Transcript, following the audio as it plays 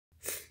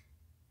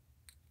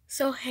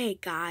So hey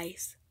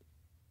guys,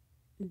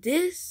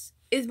 this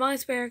is my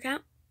spare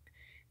account.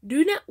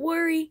 Do not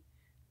worry,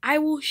 I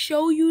will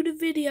show you the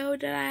video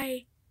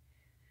that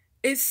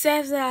it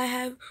says that I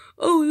have.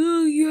 Oh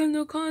no, you have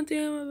no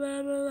content.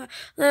 Blah blah blah.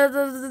 Blah,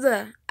 blah, blah,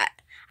 blah.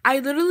 I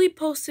literally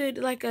posted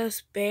like a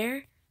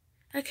spare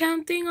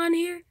account thing on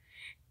here,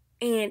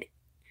 and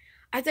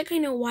I think I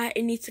know why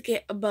it needs to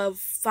get above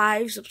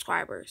 5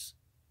 subscribers.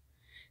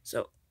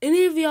 So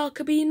any of y'all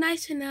could be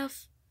nice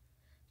enough,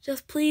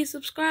 just please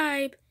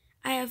subscribe.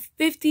 I have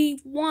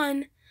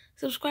 51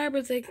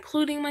 subscribers,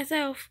 including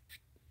myself.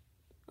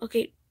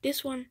 Okay,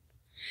 this one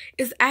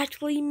is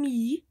actually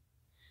me.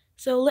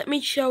 So let me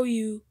show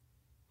you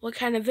what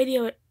kind of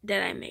video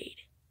that I made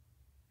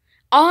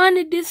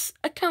on this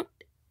account.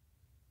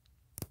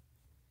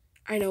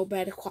 I know,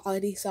 better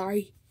quality,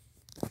 sorry.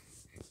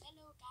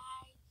 Hello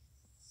guys,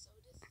 so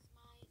this is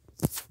my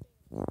spare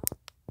account,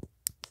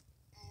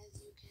 as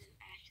you can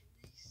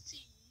actually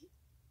see,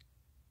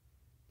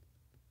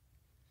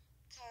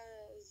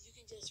 because you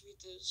can just read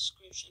the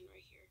description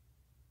right here.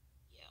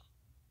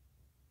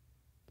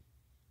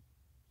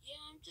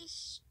 I'm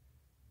just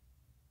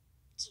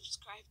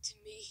subscribe to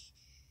me,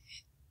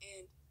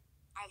 and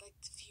I like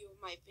to view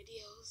my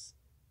videos,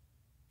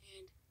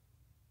 and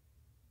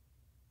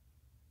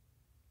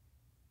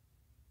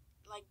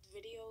like the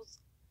videos.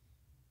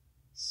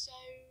 So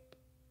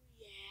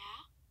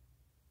yeah,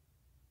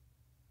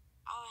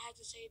 all I have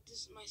to say,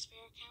 this is my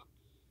spare account.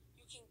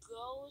 You can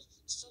go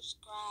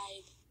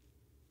subscribe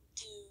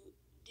to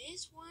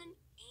this one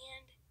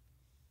and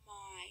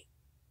my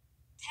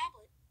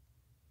tablet.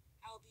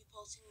 I will be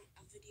posting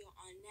a video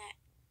on that.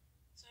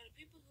 So the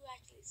people who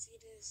actually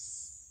see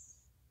this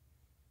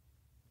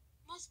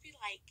must be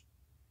like,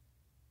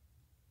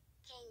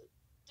 because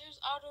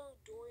there's other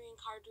Dorian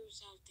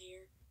cartoons out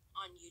there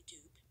on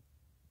YouTube.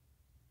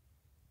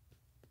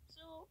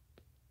 So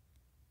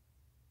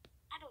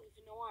I don't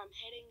even know where I'm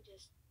heading,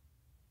 just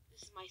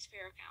this is my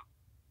spare account.